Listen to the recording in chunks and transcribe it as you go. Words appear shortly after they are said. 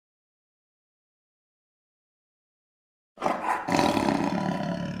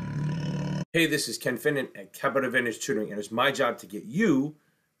Hey, this is Ken Finnan at Capital Advantage Tutoring, and it's my job to get you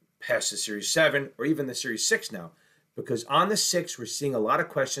past the Series 7 or even the Series 6 now, because on the 6, we're seeing a lot of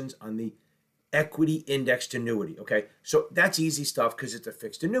questions on the equity indexed annuity. Okay, so that's easy stuff because it's a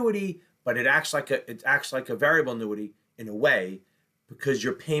fixed annuity, but it acts like a variable annuity in a way, because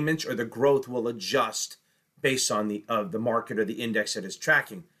your payments or the growth will adjust based on the market or the index that it's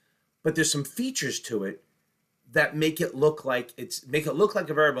tracking. But there's some features to it that make it look like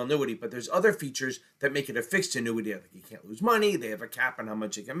a variable annuity, but there's other features that make it a fixed annuity. Like you can't lose money, they have a cap on how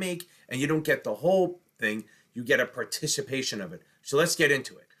much you can make, and you don't get the whole thing, you get a participation of it. So let's get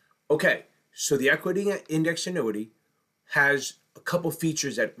into it. Okay, so the equity index annuity has a couple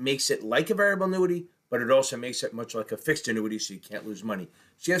features that makes it like a variable annuity, but it also makes it much like a fixed annuity, so you can't lose money.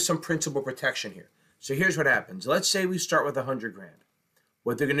 So you have some principal protection here. So here's what happens. Let's say we start with 100 grand.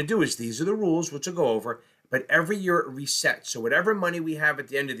 What they're going to do is, these are the rules, which we'll go over, but every year it resets. So whatever money we have at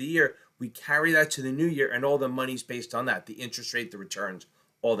the end of the year, we carry that to the new year, and all the money's based on that, the interest rate, the returns,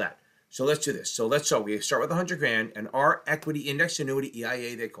 all that. So let's do this. So we start with 100 grand, and our equity index annuity,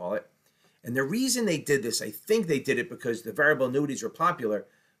 EIA they call it. And the reason they did this, I think they did it because the variable annuities were popular.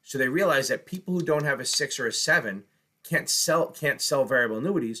 So they realized that people who don't have a 6 or a 7 can't sell variable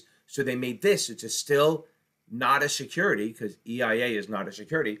annuities. So they made this, which is still not a security, because EIA is not a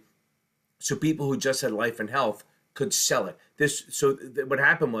security. So people who just had life and health could sell it. What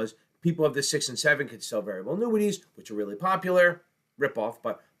happened was, people of the 6 and 7 could sell variable annuities, which are really popular, rip-off,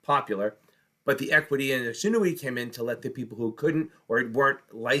 but popular. But the equity index annuity came in to let the people who couldn't or weren't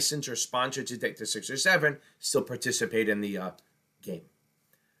licensed or sponsored to take the 6 or 7 still participate in the game.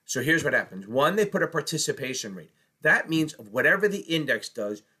 So here's what happens. One, they put a participation rate. That means whatever the index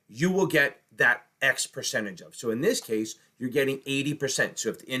does, you will get that X percentage of. So in this case, you're getting 80%. So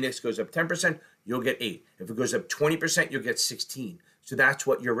if the index goes up 10%, you'll get 8. If it goes up 20%, you'll get 16. So that's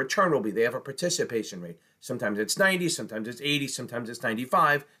what your return will be. They have a participation rate. Sometimes it's 90, sometimes it's 80, sometimes it's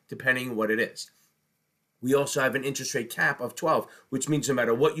 95, depending on what it is. We also have an interest rate cap of 12, which means no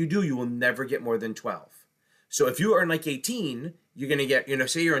matter what you do, you will never get more than 12. So if you earn like 18, you're going to get,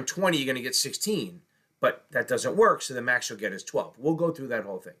 say you're in 20, you're going to get 16. But that doesn't work, so the max you'll get is 12. We'll go through that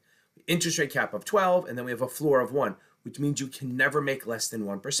whole thing. Interest rate cap of 12, and then we have a floor of 1, which means you can never make less than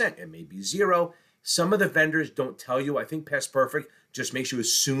 1%. It may be 0. Some of the vendors don't tell you. I think Past Perfect just makes you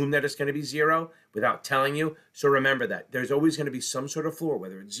assume that it's going to be 0 without telling you. So remember that. There's always going to be some sort of floor,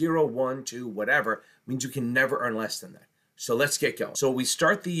 whether it's 0, 1, 2, whatever. It means you can never earn less than that. So let's get going. So we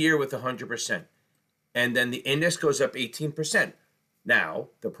start the year with 100%, and then the index goes up 18%. Now,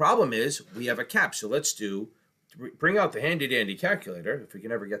 the problem is we have a cap. So let's bring out the handy-dandy calculator, if we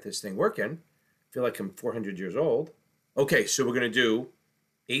can ever get this thing working. I feel like I'm 400 years old. Okay, so we're going to do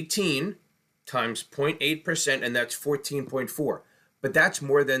 18 times 0.8%, and that's 14.4. But that's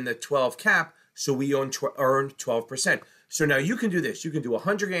more than the 12 cap, so we earn 12%. So now you can do this. You can do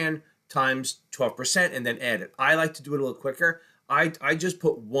 100 grand times 12% and then add it. I like to do it a little quicker. I just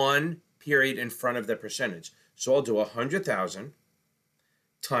put one period in front of the percentage. So I'll do 100,000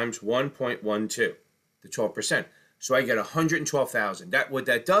 times 1.12, the 12%. So I get 112,000. What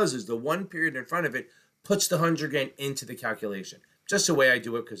that does is the one period in front of it puts the 100 grand into the calculation. Just the way I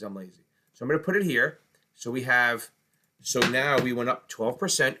do it because I'm lazy. So I'm going to put it here. So now we went up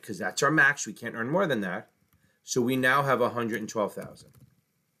 12% because that's our max. We can't earn more than that. So we now have 112,000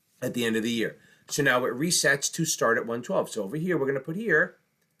 at the end of the year. So now it resets to start at 112. So over here, we're going to put here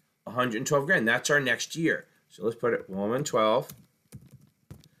 112 grand. That's our next year. So let's put it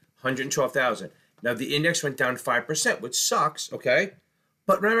 112,000. Now the index went down 5%, which sucks, okay?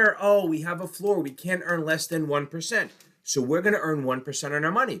 But remember, we have a floor. We can't earn less than 1%. So we're going to earn 1% on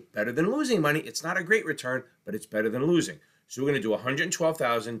our money. Better than losing money. It's not a great return, but it's better than losing. So we're going to do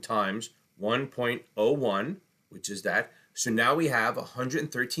 112,000 times 1.01, which is that. So now we have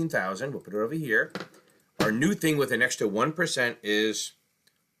 113,000. We'll put it over here. Our new thing with an extra 1% is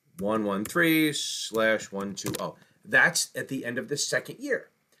 113/120. That's at the end of the second year.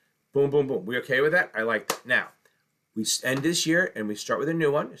 Boom, boom, boom. We okay with that? I like that. Now, we end this year and we start with a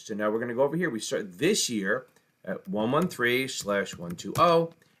new one. So now we're going to go over here. We start this year at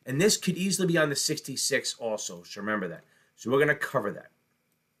 113/120. And this could easily be on the 66 also. So remember that. So we're going to cover that.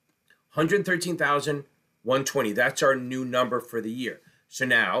 113,120. That's our new number for the year. So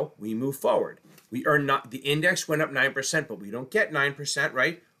now we move forward. The index went up 9%, but we don't get 9%,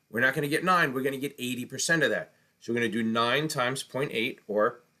 right? We're not going to get 9. We're going to get 80% of that. So we're going to do 9 times 0.8,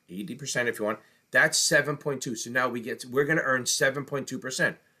 or 80% if you want. That's 7.2. So now we're going to earn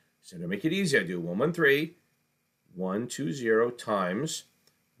 7.2%. So to make it easy, I do 113,120 times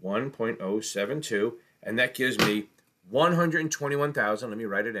 1.072, and that gives me 121,000. Let me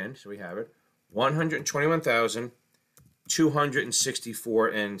write it in so we have it.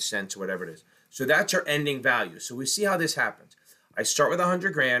 $121,264 whatever it is. So that's our ending value. So we see how this happens. I start with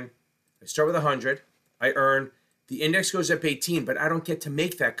 100 grand. I start with 100. I earn, the index goes up 18, but I don't get to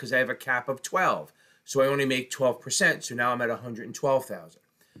make that because I have a cap of 12. So I only make 12%. So now I'm at 112,000.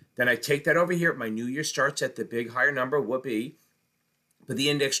 Then I take that over here. My new year starts at the big higher number, whoopee. But the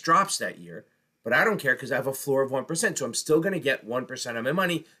index drops that year. But I don't care because I have a floor of 1%. So I'm still going to get 1% of my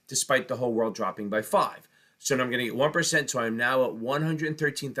money despite the whole world dropping by 5. So now I'm going to get 1%. So I'm now at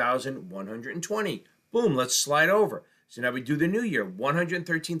 113,120. Boom, let's slide over. So now we do the new year,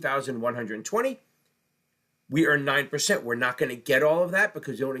 113,120. We earn 9%. We're not going to get all of that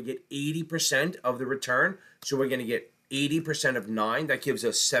because you only get 80% of the return. So we're going to get 80% of 9. That gives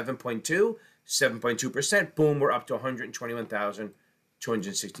us 7.2. 7.2%. Boom, we're up to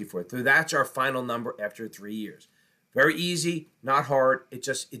 121,264. So that's our final number after 3 years. Very easy, not hard.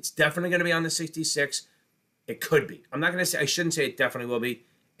 It's definitely going to be on the 66. It could be. I'm not going to say, I shouldn't say it definitely will be.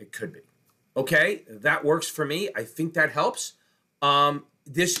 It could be. Okay, that works for me. I think that helps.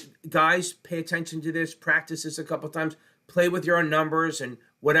 Guys, pay attention to this. Practice this a couple times. Play with your own numbers and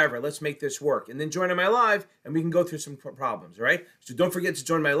whatever. Let's make this work. And then join in my live and we can go through some problems, all right? So don't forget to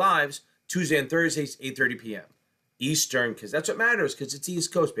join my lives Tuesday and Thursdays, 8:30 p.m. Eastern, because that's what matters, because it's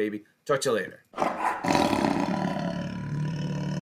East Coast, baby. Talk to you later.